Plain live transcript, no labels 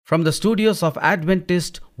from the studios of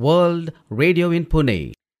Adventist World Radio in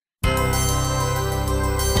Pune.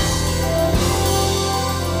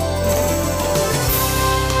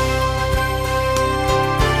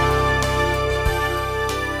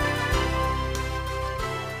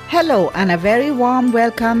 Hello and a very warm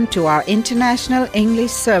welcome to our International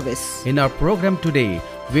English Service. In our program today,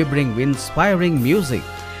 we bring inspiring music.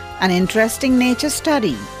 An interesting nature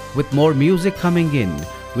study. With more music coming in,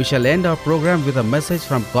 we shall end our program with a message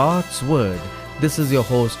from God's Word. This is your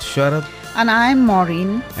host, Sharad. And I'm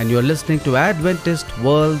Maureen. And you're listening to Adventist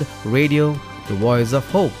World Radio, the voice of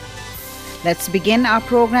hope. Let's begin our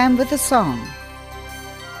program with a song.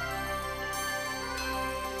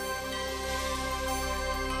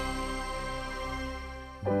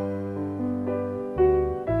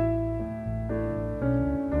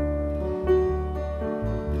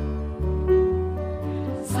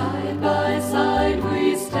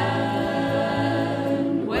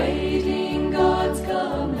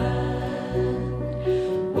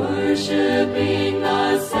 Worshiping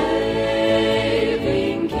the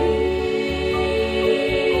saving King,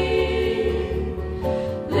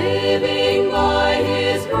 living by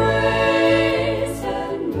His grace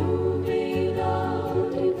and moving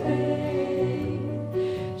out in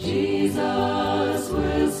faith. Jesus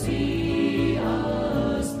will see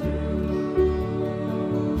us through.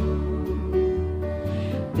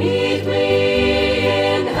 Meet me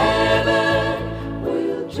in heaven,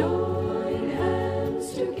 we'll join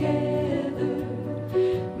hands together.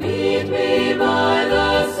 Meet me by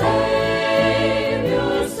the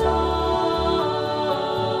Savior's side.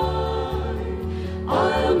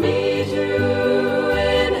 I'll meet you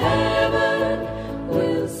in heaven.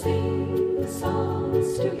 We'll sing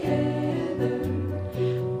songs together.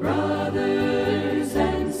 Brothers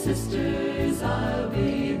and sisters, I'll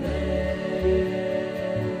be there.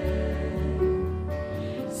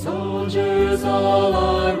 Soldiers all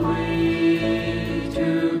are ready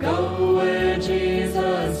to go where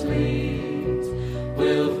Jesus leads.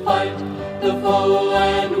 We'll fight the foe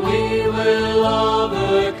and we will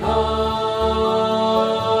overcome.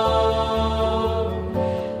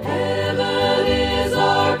 Heaven is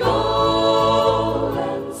our goal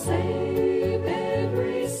and save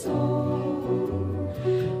every soul.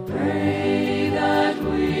 Pray that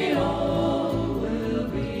we all will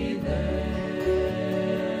be there.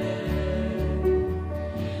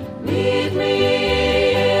 Meet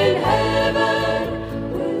me in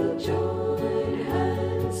heaven, we'll join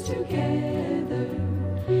hands together.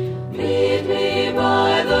 Meet me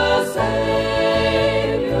by the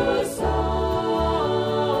Savior's side.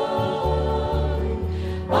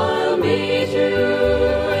 I'll meet you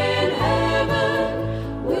in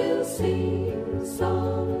heaven, we'll sing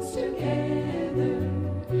songs together.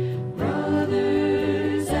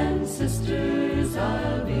 Brothers and sisters,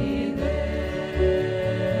 I'll be there.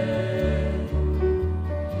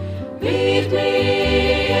 Meet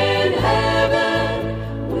me in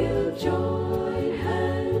heaven, we'll join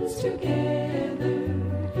hands together.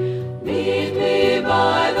 Meet me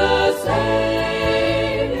by the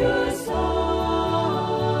Savior's side.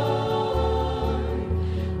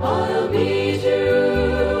 I'll meet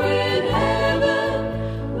you in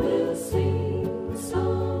heaven, we'll sing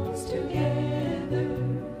songs together.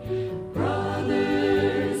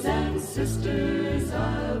 Brothers and sisters,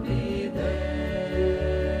 I'll be there.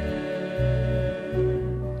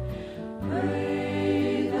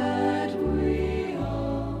 Pray that we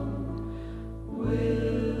all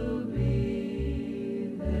will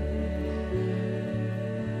be there.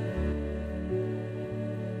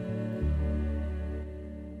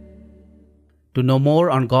 To know more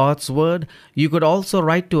on God's Word, you could also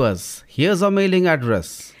write to us. Here's our mailing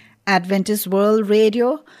address. Adventist World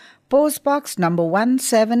Radio, Post Box number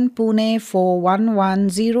 17, Pune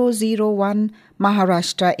 411001,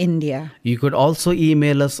 Maharashtra, India. You could also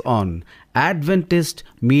email us on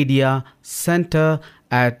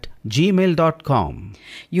adventistmediacenter@gmail.com.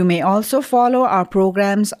 You may also follow our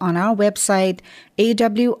programs on our website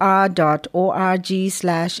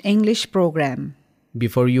awr.org/English program.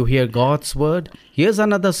 Before you hear God's Word, here's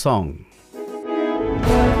another song.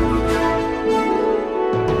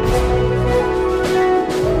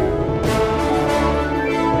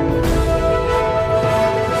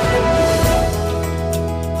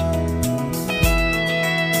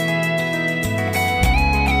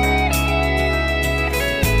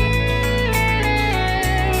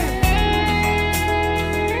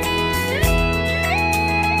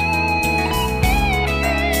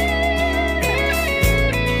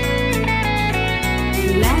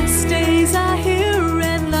 Last days are here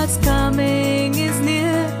and the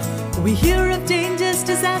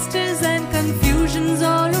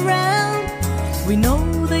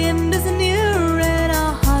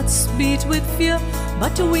fear,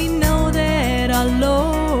 but we know that our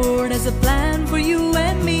Lord has a plan for you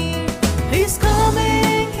and me. He's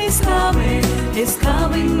coming, He's coming, He's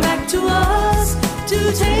coming back to us, to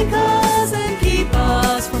take us and keep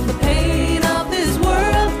us from the pain of this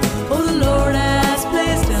world. Oh, the Lord has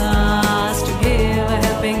placed us to give a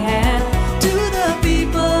helping hand to the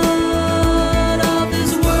people of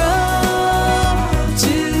this world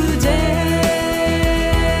today.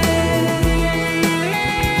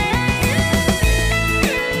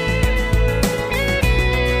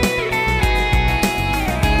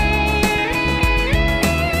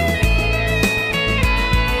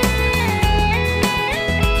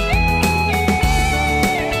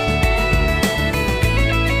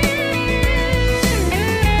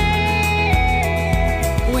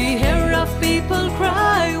 We hear of people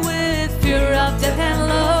cry with fear of death and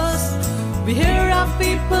loss. We hear of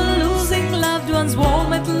people losing loved ones warm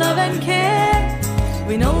with love and care.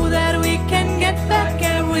 We know that we can get back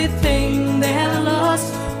everything they have lost,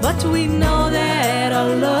 but we know that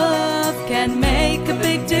our love can make a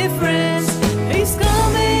big difference. He's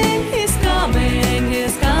coming, He's coming,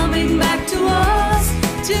 He's coming back to us,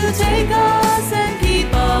 to take us and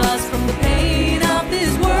keep us from the pain of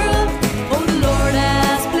this world. Oh, the Lord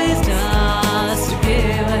has placed us to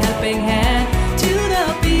give a helping hand to the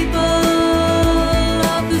people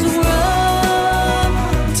of this world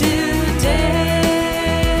today.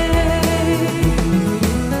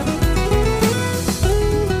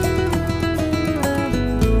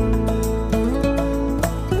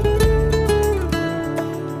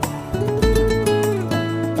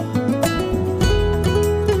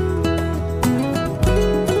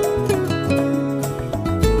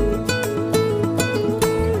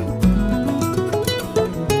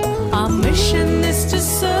 Our mission is to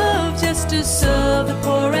serve, just to serve the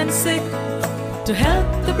poor and sick, to help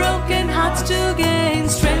the broken hearts to gain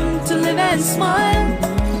strength to live and smile.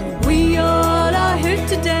 We all are here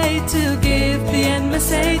today to give the end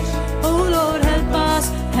message. Oh Lord,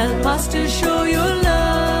 help us to show your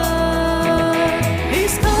love.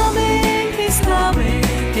 He's coming, He's coming,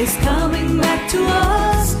 He's coming back to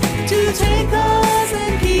us, to take us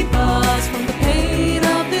and keep us from the pain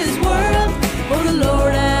of this world. Oh, the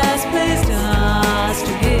Lord has placed us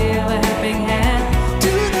to give a helping hand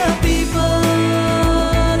to the people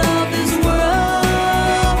of this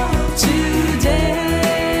world today.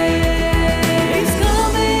 He's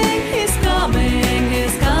coming, He's coming,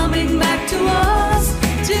 He's coming back to us,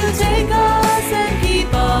 to take us and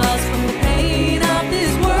keep us from the pain of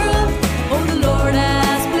this world. Oh, the Lord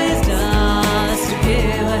has placed us to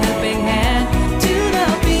give a helping hand to the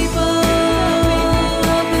people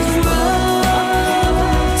of this world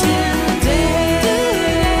today.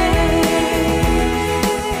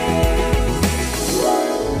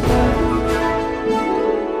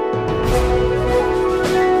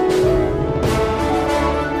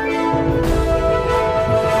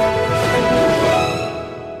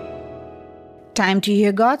 Time to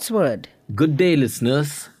hear God's Word. Good day,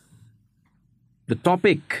 listeners. The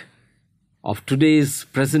topic of today's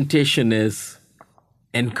presentation is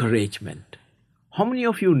encouragement. How many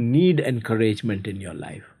of you need encouragement in your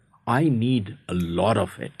life? I need a lot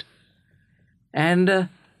of it. And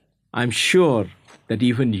I'm sure that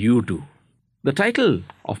even you do. The title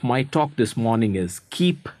of my talk this morning is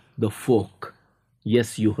Keep the Folk.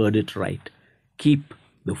 Yes, you heard it right. Keep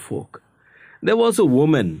the folk. There was a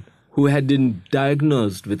woman who had been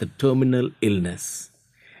diagnosed with a terminal illness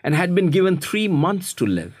and had been given 3 months to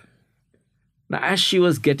live. Now, as she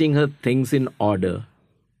was getting her things in order,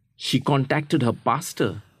 she contacted her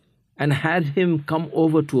pastor and had him come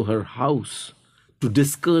over to her house to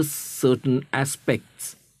discuss certain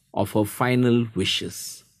aspects of her final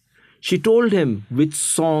wishes. She told him which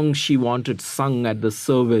song she wanted sung at the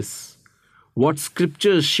service, what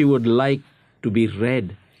scriptures she would like to be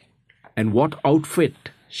read, and what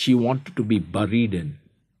outfit she wanted to be buried in.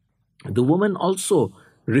 The woman also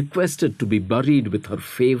requested to be buried with her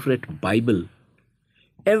favorite Bible.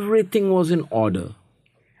 Everything was in order,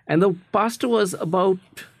 and the pastor was about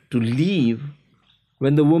to leave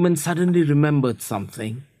when the woman suddenly remembered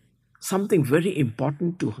something very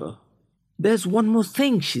important to her. "There's one more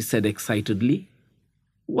thing," she said excitedly.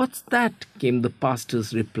 "What's that?" came the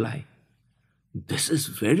pastor's reply. "This is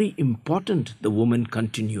very important," the woman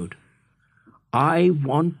continued. "I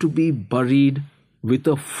want to be buried with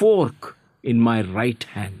a fork in my right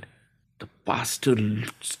hand." The pastor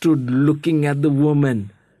stood looking at the woman,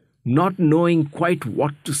 not knowing quite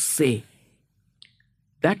what to say.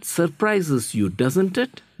 "That surprises you, doesn't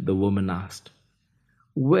it?" the woman asked.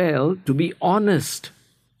 "Well, to be honest,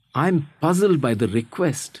 I'm puzzled by the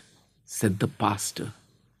request," said the pastor.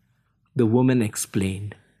 The woman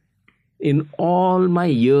explained, "In all my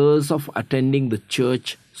years of attending the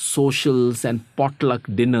church socials and potluck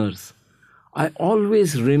dinners, I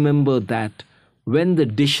always remember that when the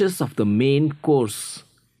dishes of the main course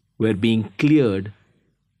were being cleared,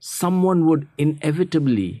 someone would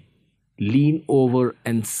inevitably lean over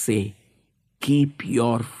and say, 'Keep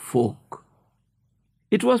your fork.'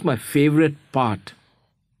 It was my favorite part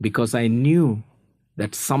because I knew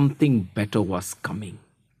that something better was coming.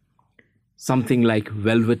 Something like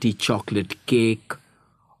velvety chocolate cake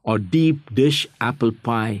or deep dish apple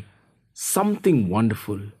pie, something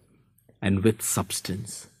wonderful and with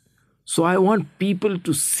substance. So I want people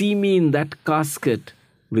to see me in that casket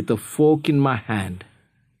with a fork in my hand,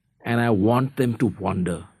 and I want them to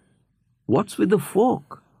wonder, 'What's with the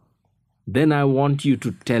fork?' Then I want you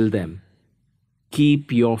to tell them,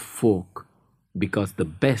 'Keep your fork, because the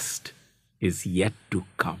best is yet to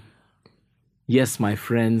come.'" Yes, my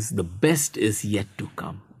friends, the best is yet to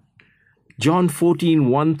come. John 14,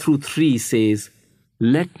 1-3 says,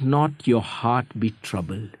 "Let not your heart be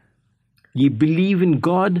troubled. Ye believe in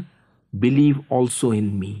God, believe also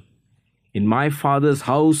in me. In my Father's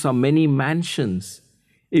house are many mansions.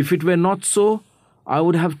 If it were not so, I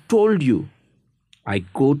would have told you. I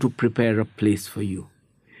go to prepare a place for you.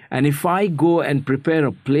 And if I go and prepare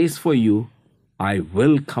a place for you, I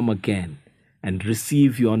will come again and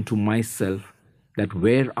receive you unto myself, that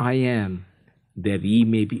where I am, there ye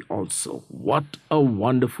may be also." What a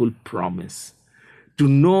wonderful promise, to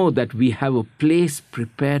know that we have a place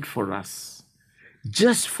prepared for us,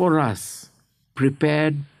 just for us,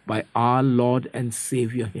 prepared by our Lord and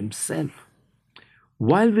Savior Himself.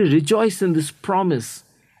 While we rejoice in this promise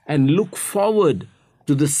and look forward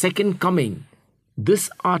to the second coming, this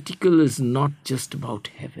article is not just about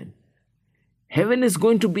heaven. Heaven is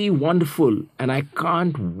going to be wonderful, and I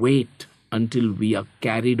can't wait until we are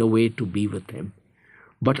carried away to be with Him.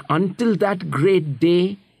 But until that great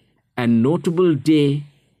day and notable day,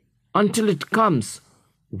 until it comes,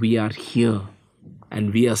 we are here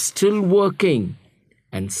and we are still working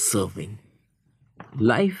and serving.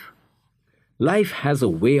 Life has a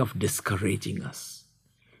way of discouraging us.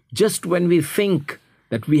 Just when we think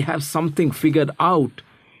that we have something figured out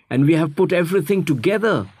and we have put everything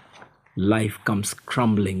together, life comes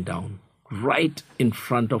crumbling down right in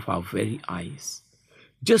front of our very eyes.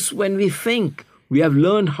 Just when we think we have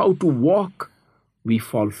learned how to walk, we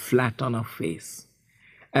fall flat on our face.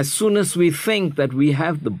 As soon as we think that we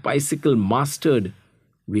have the bicycle mastered,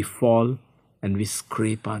 we fall and we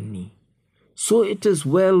scrape our knee. So it is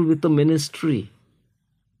well with the ministry.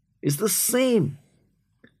 It's the same.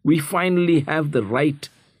 We finally have the right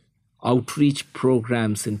outreach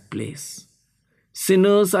programs in place.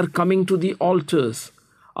 Sinners are coming to the altars.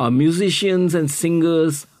 Our musicians and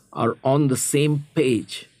singers are on the same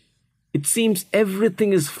page. It seems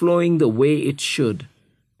everything is flowing the way it should,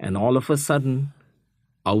 and all of a sudden,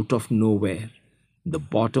 out of nowhere, the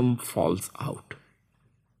bottom falls out.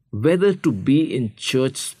 Whether to be in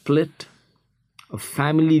church split, a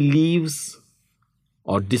family leaves,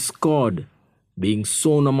 or discord being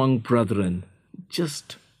sown among brethren,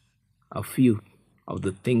 just a few of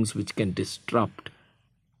the things which can disrupt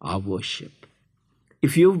our worship.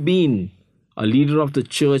 If you've been a leader of the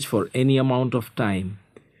church for any amount of time,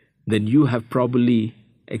 then you have probably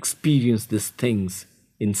experienced these things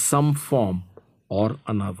in some form or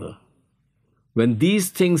another. When these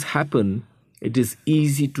things happen, it is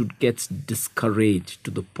easy to get discouraged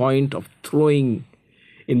to the point of throwing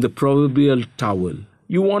in the proverbial towel.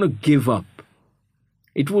 You want to give up.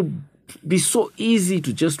 It would be so easy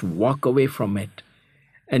to just walk away from it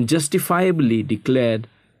and justifiably declare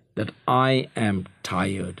that I am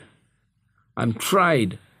tired. I'm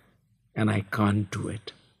tried and I can't do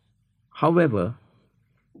it. However,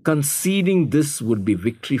 conceding this would be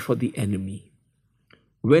victory for the enemy,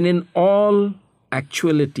 when in all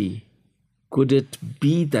actuality, could it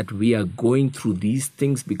be that we are going through these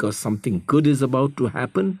things because something good is about to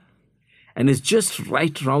happen and is just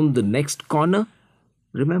right round the next corner?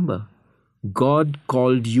 Remember, God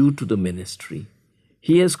called you to the ministry.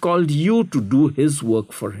 He has called you to do His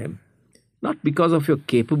work for Him, not because of your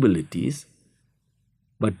capabilities,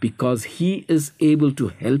 but because He is able to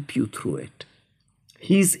help you through it.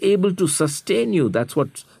 He is able to sustain you. That's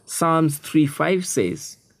what Psalms 3:5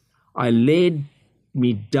 says. I laid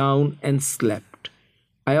me down and slept.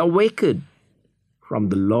 I awakened, from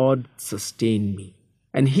the Lord sustained me.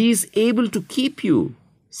 And He is able to keep you.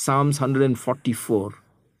 Psalms 144.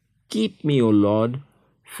 Keep me, O Lord,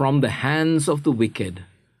 from the hands of the wicked.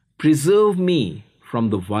 Preserve me from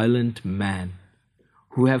the violent man,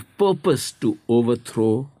 who have purposed to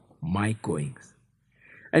overthrow my goings.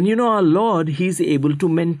 And you know, our Lord, He's able to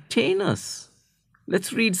maintain us.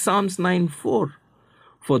 Let's read Psalms 9:4.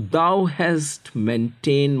 For thou hast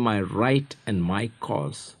maintained my right and my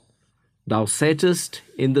cause. Thou sattest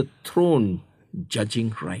in the throne,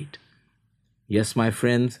 judging right. Yes, my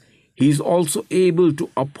friends, He is also able to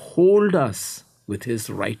uphold us with His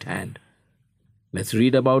right hand. Let's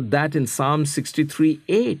read about that in Psalm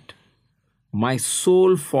 63:8. My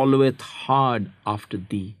soul followeth hard after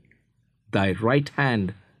thee. Thy right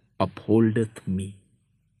hand upholdeth me.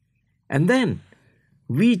 And then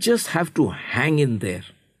we just have to hang in there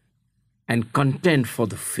and contend for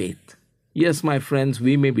the faith. Yes, my friends,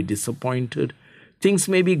 we may be disappointed. Things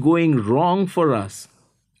may be going wrong for us,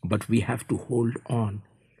 but we have to hold on.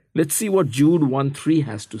 Let's see what Jude 1:3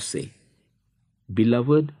 has to say.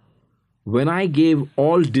 Beloved, when I gave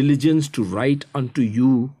all diligence to write unto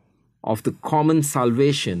you of the common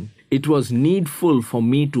salvation, it was needful for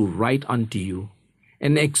me to write unto you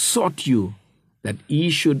and exhort you that ye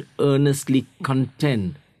should earnestly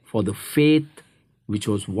contend for the faith which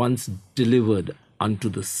was once delivered unto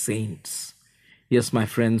the saints. Yes, my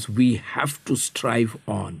friends, we have to strive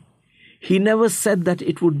on. He never said that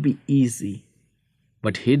it would be easy,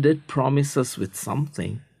 but He did promise us with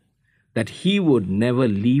something, that He would never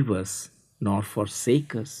leave us nor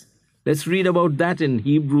forsake us. Let's read about that in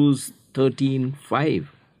Hebrews 13:5.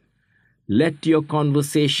 Let your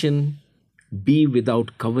conversation be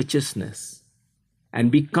without covetousness,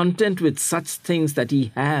 and be content with such things that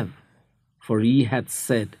ye have. For He hath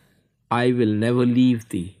said, I will never leave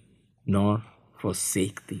thee, nor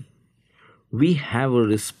forsake thee. We have a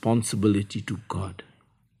responsibility to God.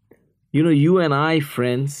 You know, you and I,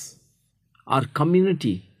 friends, our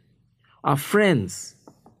community, our friends,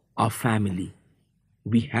 our family,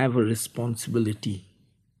 we have a responsibility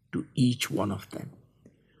to each one of them.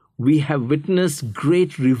 We have witnessed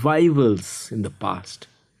great revivals in the past.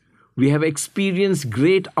 We have experienced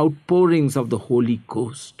great outpourings of the Holy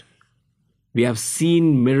Ghost. We have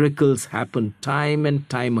seen miracles happen time and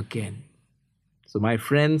time again. So, my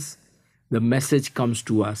friends, the message comes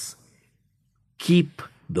to us. Keep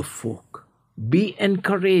the folk. Be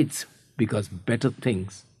encouraged, because better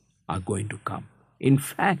things are going to come. In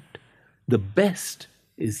fact, the best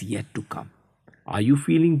is yet to come. Are you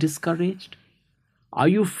feeling discouraged? Are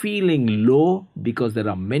you feeling low because there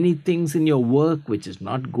are many things in your work which is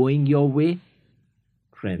not going your way?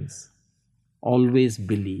 Friends, always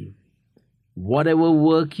believe. Whatever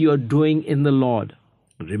work you are doing in the Lord,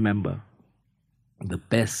 remember, the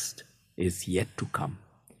best is yet to come.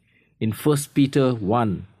 In 1 Peter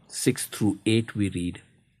 1:6-8 we read,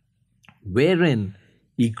 Wherein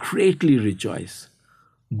ye greatly rejoice,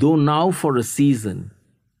 though now for a season,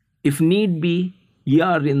 if need be, ye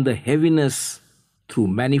are in the heaviness through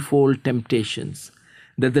manifold temptations,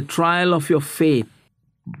 that the trial of your faith,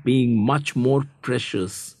 being much more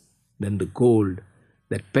precious than the gold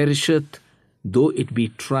that perisheth, though it be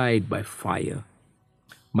tried by fire,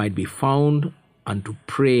 might be found unto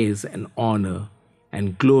praise and honor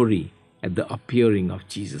and glory at the appearing of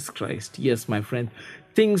Jesus Christ. Yes, my friend,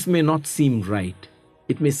 things may not seem right.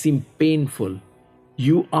 It may seem painful.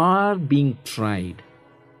 You are being tried.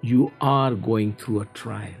 You are going through a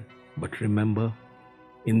trial. But remember,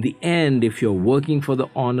 in the end, if you're working for the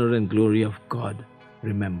honor and glory of God,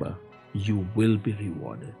 remember, you will be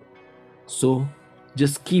rewarded. So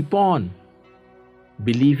just keep on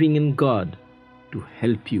believing in God to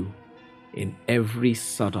help you in every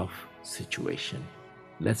sort of situation.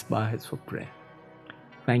 Let's bow our heads for prayer.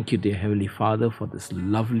 Thank you, dear Heavenly Father, for this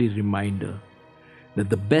lovely reminder that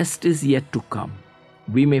the best is yet to come.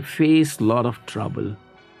 We may face a lot of trouble.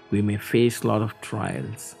 We may face a lot of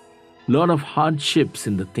trials, a lot of hardships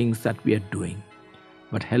in the things that we are doing.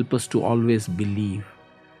 But help us to always believe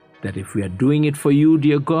that if we are doing it for you,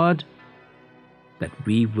 dear God, that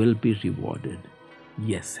we will be rewarded.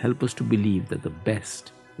 Yes, help us to believe that the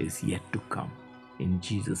best is yet to come. In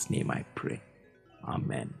Jesus' name I pray.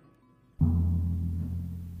 Amen.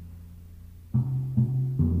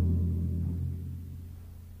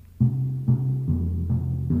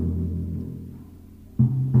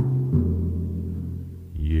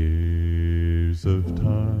 Years of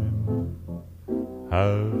time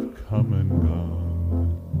have come and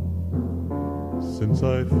gone since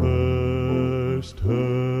I first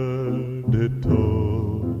heard it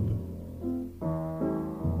told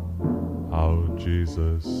how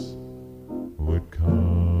Jesus would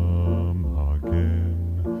come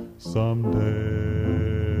again someday.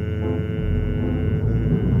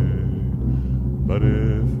 But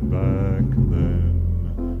if back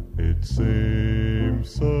then it seemed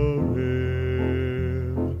so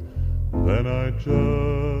real, then I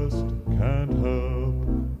just can't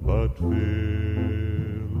help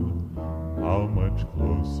feel how much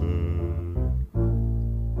closer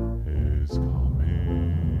His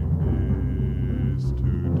coming is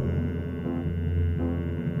today.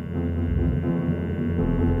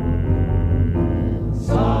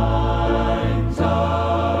 Signs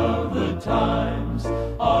of the times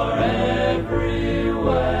are everywhere.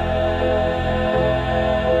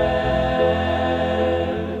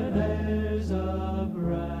 There's a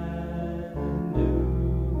brand new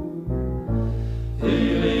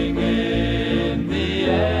feeling in the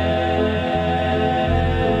air.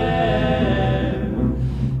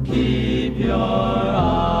 Keep your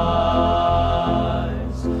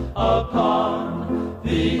eyes upon the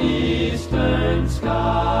eastern sky.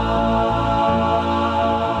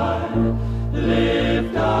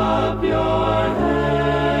 Lift up your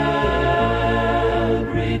head,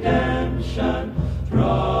 redemption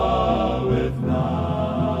draweth nigh.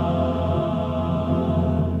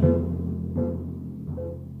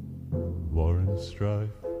 War and strife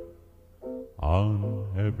on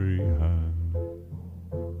every hand,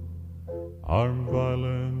 armed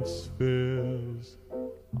violence fills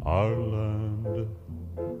our land.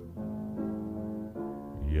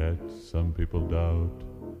 Yet some people doubt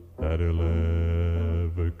that it'll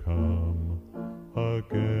ever come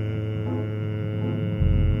again.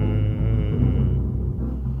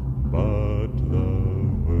 But the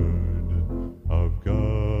word of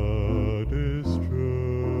God is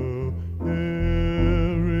true.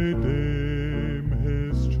 He'll redeem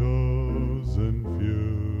His chosen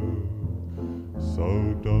few. So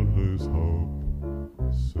don't lose hope.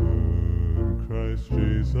 Soon Christ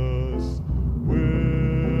Jesus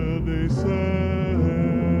will descend.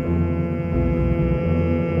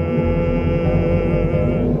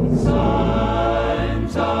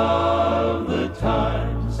 Signs of the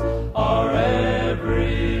times are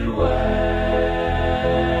everywhere.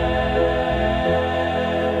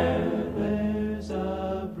 There's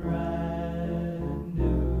a brand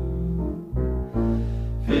new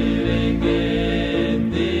feeling in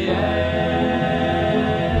the air.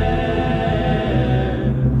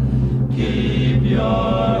 Keep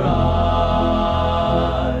your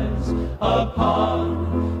eyes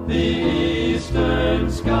upon the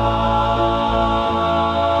eastern sky.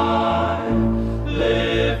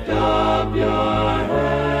 Lift up your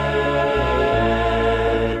head,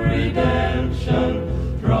 redemption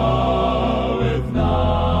draweth nigh.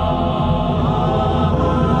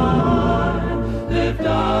 Lift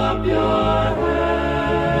up your head,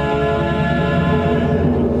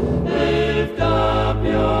 lift up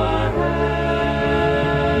your head,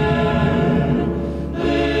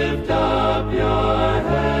 lift up your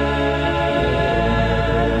head,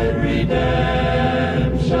 redemption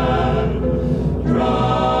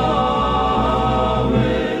draweth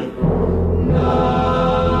nigh.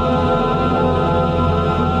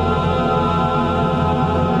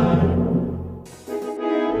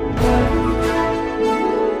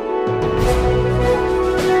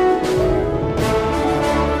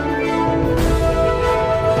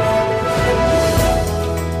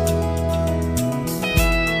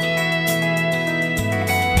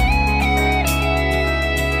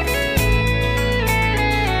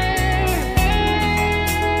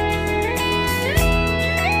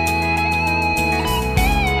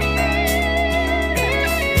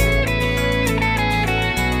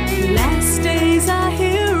 Last days are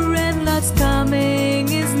here and Lord's coming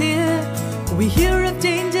is near. We hear of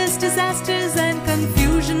dangers, disasters, and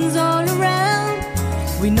confusions all around.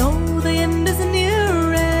 We know the end is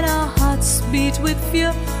near and our hearts beat with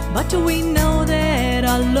fear. But we know that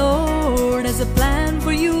our Lord has a plan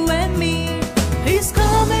for you and me. He's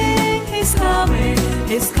coming, He's coming,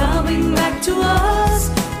 He's coming back to us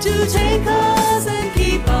to take us and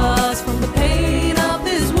keep us from the pain of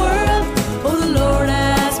this world. Oh, the Lord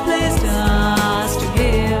has placed us to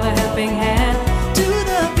give a helping hand to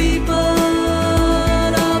the people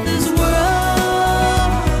of this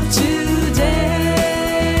world today.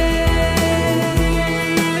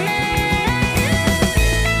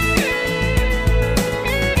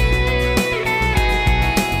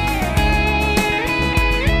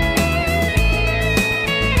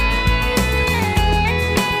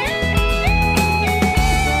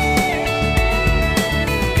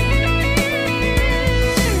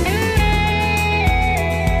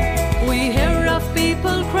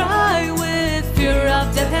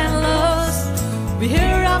 We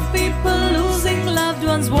hear of people losing loved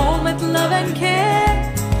ones, warm with love and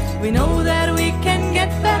care. We know that we can get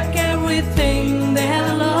back everything they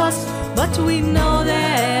have lost, but we know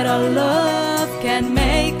that our love can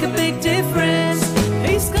make a big difference.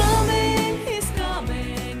 He's coming, He's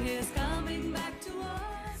coming, He's coming back to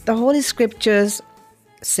us. The Holy Scriptures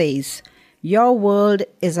says, "Your word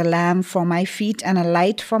is a lamp for my feet and a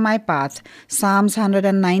light for my path." Psalms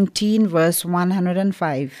 119 verse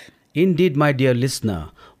 105. Indeed, my dear listener,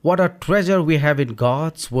 what a treasure we have in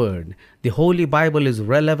God's Word. The Holy Bible is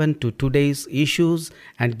relevant to today's issues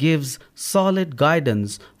and gives solid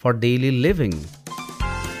guidance for daily living.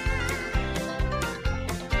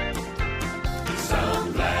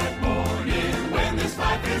 Some glad morning when this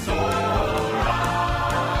life is o'er,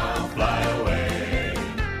 I'll fly away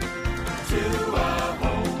to a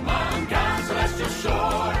home on God's celestial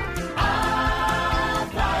shore. I'll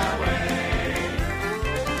fly away.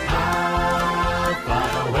 I'll fly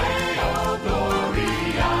away, oh glory,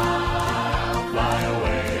 I'll fly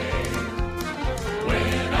away.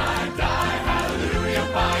 When I die, hallelujah,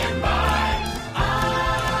 by and by,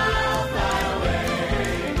 I'll fly away.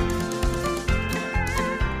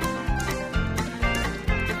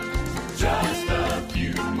 Just a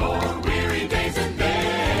few more weary days and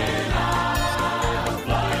then I'll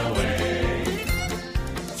fly away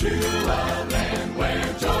to a land where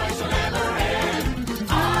joy shall never end.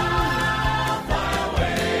 I'll fly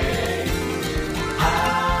away.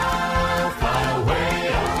 I'll fly away,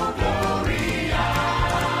 oh glory,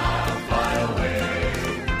 I'll fly away.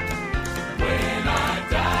 When I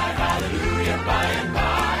die, hallelujah, by and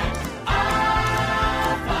by,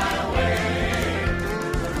 I'll fly away.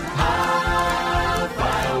 I'll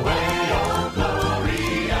fly away, oh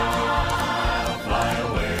glory, I'll fly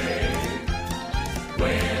away.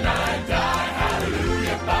 When I die,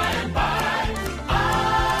 hallelujah, by and by,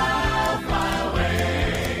 I'll fly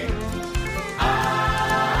away.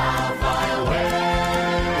 I'll fly away.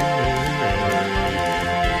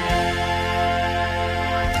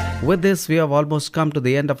 With this, we have almost come to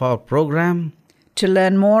the end of our program. To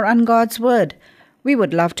learn more on God's Word, we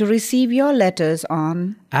would love to receive your letters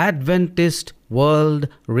on Adventist World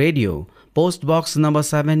Radio, Post Box number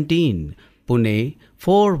 17, Pune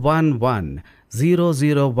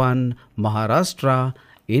 411001, Maharashtra,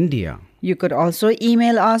 India. You could also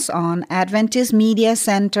email us on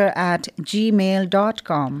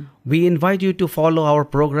adventistmediacenter@gmail.com. We invite you to follow our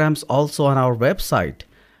programs also on our website.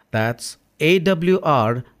 That's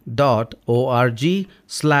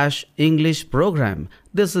awr.org/English program.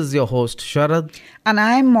 This is your host Sharad. And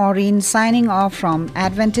I'm Maureen signing off from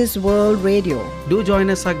Adventist World Radio. Do join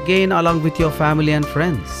us again along with your family and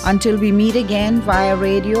friends. Until we meet again via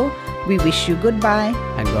radio, we wish you goodbye.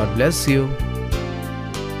 And God bless you.